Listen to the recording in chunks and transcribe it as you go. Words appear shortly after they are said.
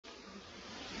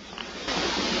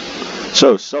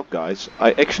So, sup guys,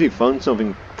 I actually found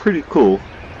something pretty cool.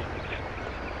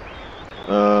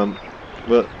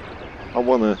 But I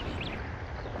wanna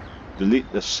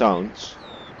delete the sounds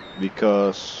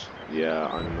because, yeah,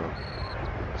 I don't know.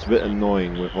 It's a bit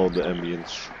annoying with all the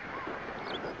ambience.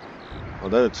 Well,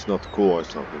 that it's not cool or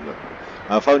something, but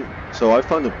I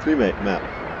found a pre-made map,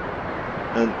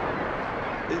 and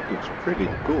it looks pretty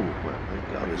cool, man.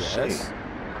 I gotta say.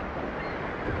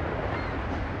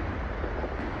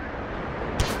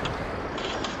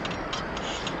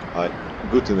 Alright,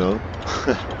 good to know.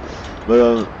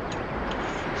 But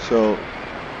so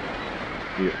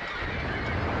here.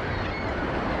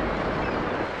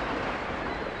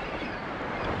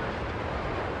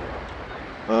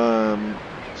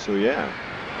 So yeah,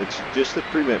 it's just a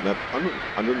pre-made map.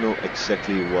 I don't know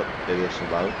exactly what it is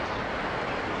about.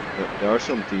 But there are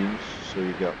some teams. So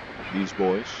you got these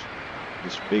boys,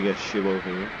 this big ass ship over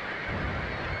here.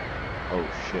 Oh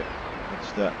shit,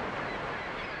 what's that?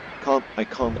 I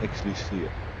can't actually see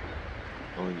it.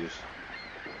 I'll just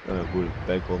put it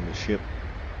back on the ship.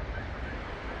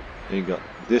 And you got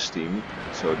this team,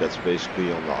 so that's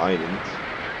basically on the island.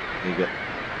 And you got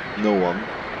no one,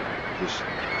 just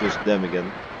them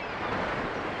again.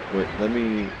 Wait, let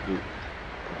me do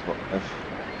Control F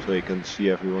so you can see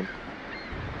everyone.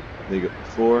 Then you got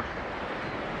 4.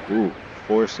 Ooh,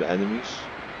 4 is the enemies.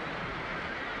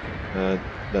 And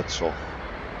that's all.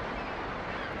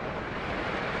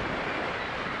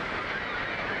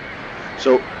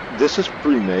 So this is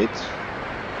pre-made.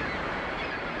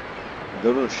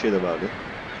 Don't know shit about it.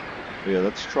 But yeah,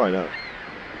 let's try it out.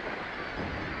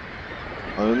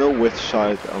 I don't know which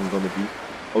side I'm gonna be.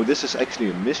 Oh, this is actually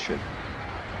a mission.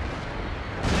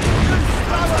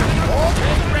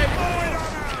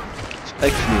 It's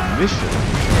actually a mission.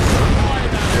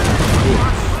 Cool.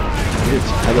 It's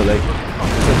hella late.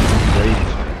 That's crazy.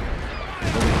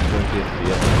 Only 20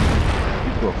 FPS.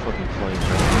 People are fucking flying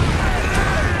around.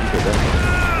 Look at that.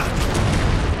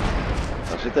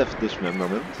 Does it have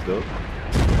dismemberment though?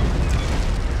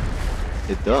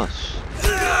 It does. I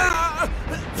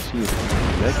see it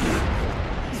exactly.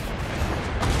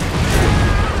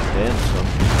 Damn son.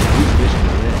 Who's missing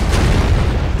my leg?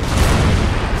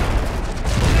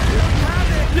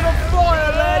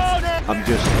 I'm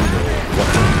just, what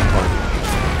fun.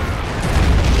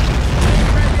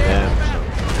 Damn son.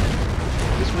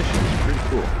 This mission is pretty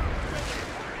cool.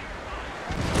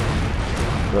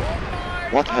 But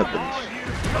what happens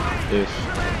is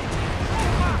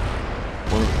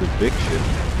one of the big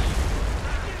ships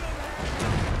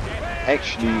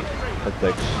actually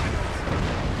attacks.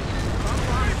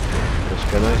 Because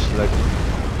can I select?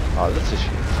 Ah, that's a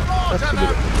shit. That's a bit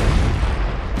of a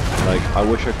like, I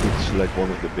wish I could select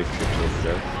one of the big ships over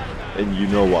there. And you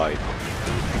know why.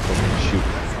 Because I can shoot.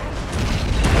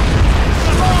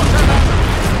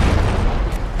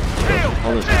 Because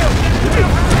honestly, look at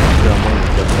the amount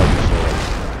of that button so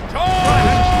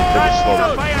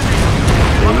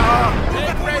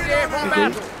okay,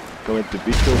 go at the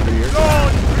beach over here.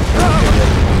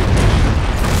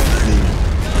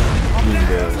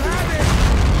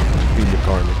 Clean the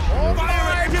carnage,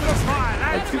 you know?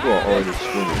 Like, people are already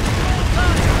swimming.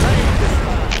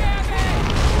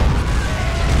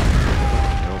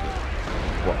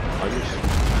 What? Are these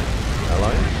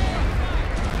allies?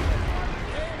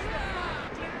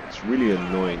 It's really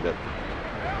annoying that,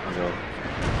 you know,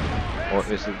 or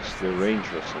is it the range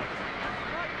or something?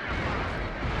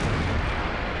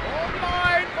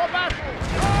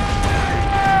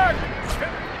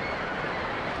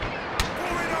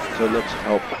 So let's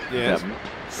help them.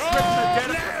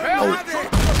 Oh.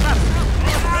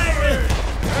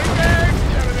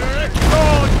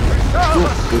 Ooh,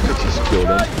 look at this kill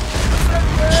them.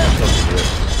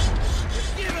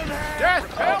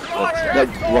 That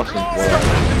wasn't what I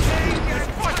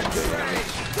wanted.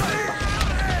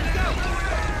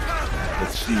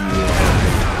 Let's see.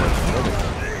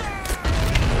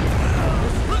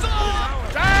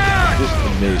 Just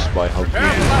amazed by how good this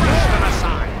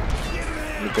is.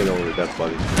 Look at all of that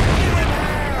body.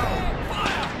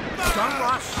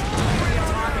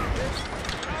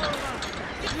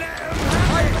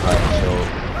 Alright,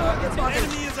 so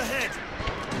enemy is ahead.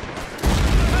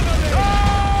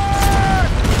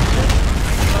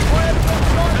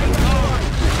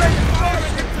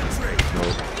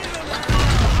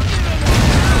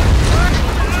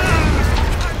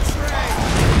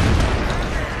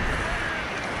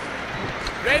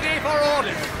 Ready for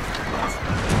orders.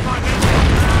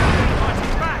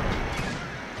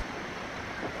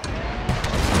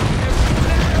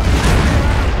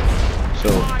 So,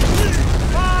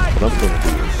 what I'm going to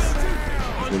do is,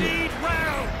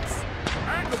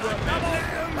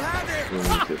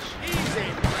 this.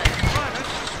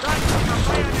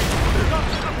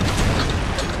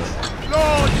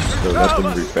 So let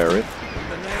them repair it.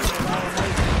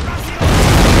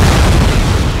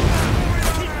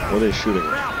 What are they shooting at?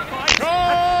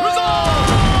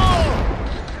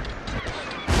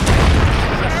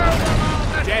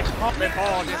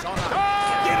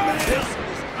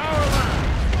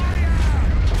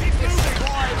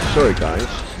 Sorry guys,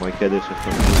 my cat is a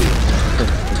familiar.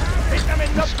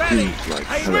 He screams like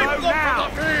hello.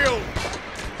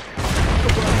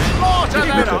 Just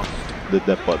look at the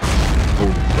dead button.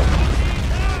 Holy fuck.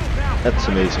 That's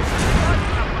amazing.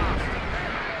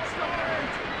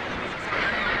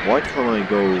 Why can't I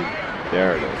go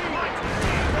there though?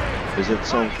 Is it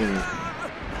something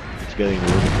that's getting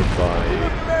limited by...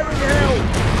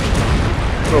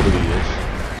 Probably is.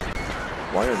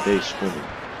 Why are they swimming?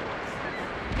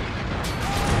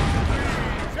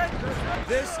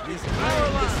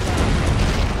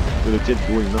 They're legit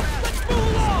doing nothing.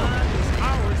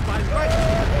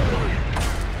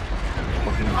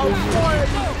 Fucking doing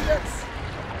nothing.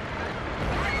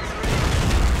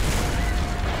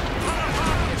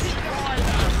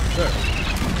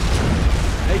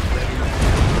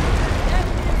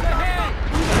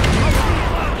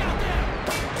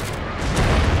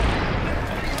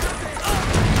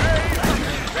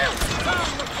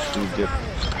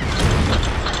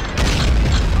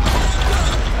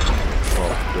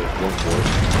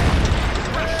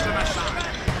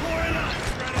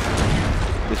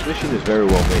 This mission is very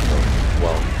well made though.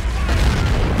 Well,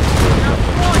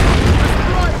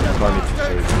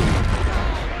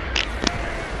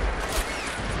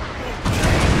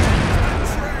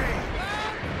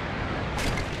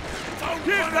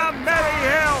 Give them merry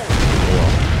hell!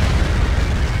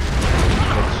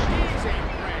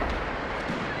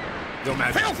 Your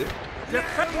Majesty.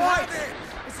 Defend right!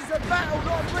 This is a battle,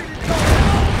 not a bleeding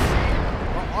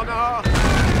for honor!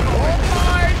 All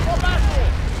mine for battle!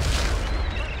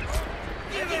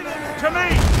 To me!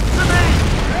 To me!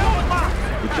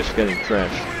 We're just getting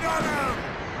trashed.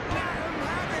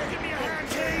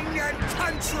 King and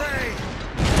country!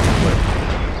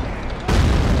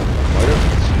 Why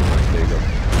doesn't it seem like they go?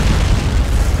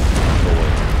 Go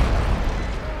away.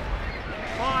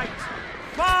 Fight!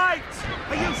 Fight!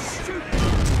 Are you stupid?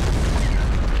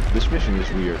 This mission is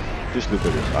weird. Just look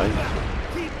at this.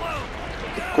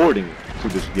 According to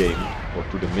this game, or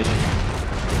to the mission,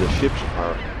 the ships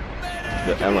are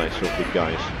the allies of the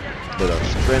guys that are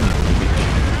stranded on the beach.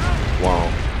 While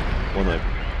when I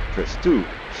press 2,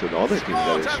 so the other team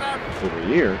that is over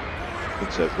here,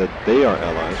 it says that they are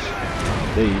allies,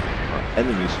 they are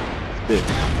enemies of this.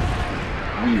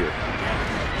 Weird.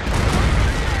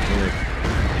 And I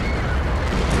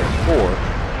press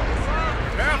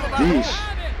 4, these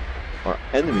are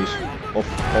enemies of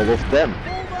all of them.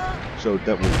 So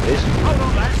that was basically...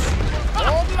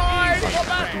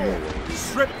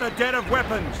 Strip the dead of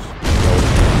weapons!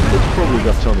 It's probably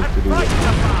got something to do with it.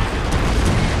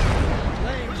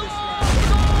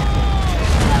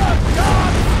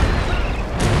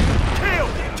 Kill!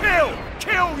 Kill!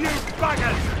 Kill, you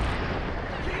buggers!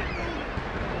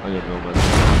 I don't know, man.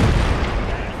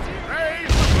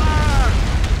 Raise the flag!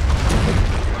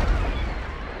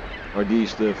 Are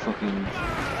these the fucking...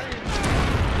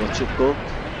 what's it called?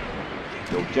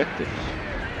 The objectives.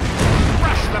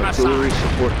 Artillery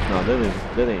support. No,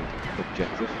 that ain't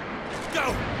objective.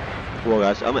 Go! Well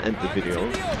guys, I'm gonna end the video.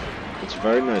 It's a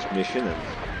very nice mission and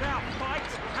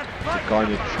the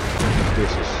carnage of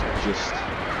this is just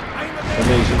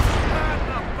amazing.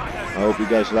 I hope you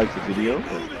guys liked the video. And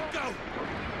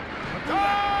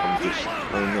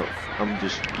I don't know, I'm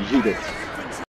just heated.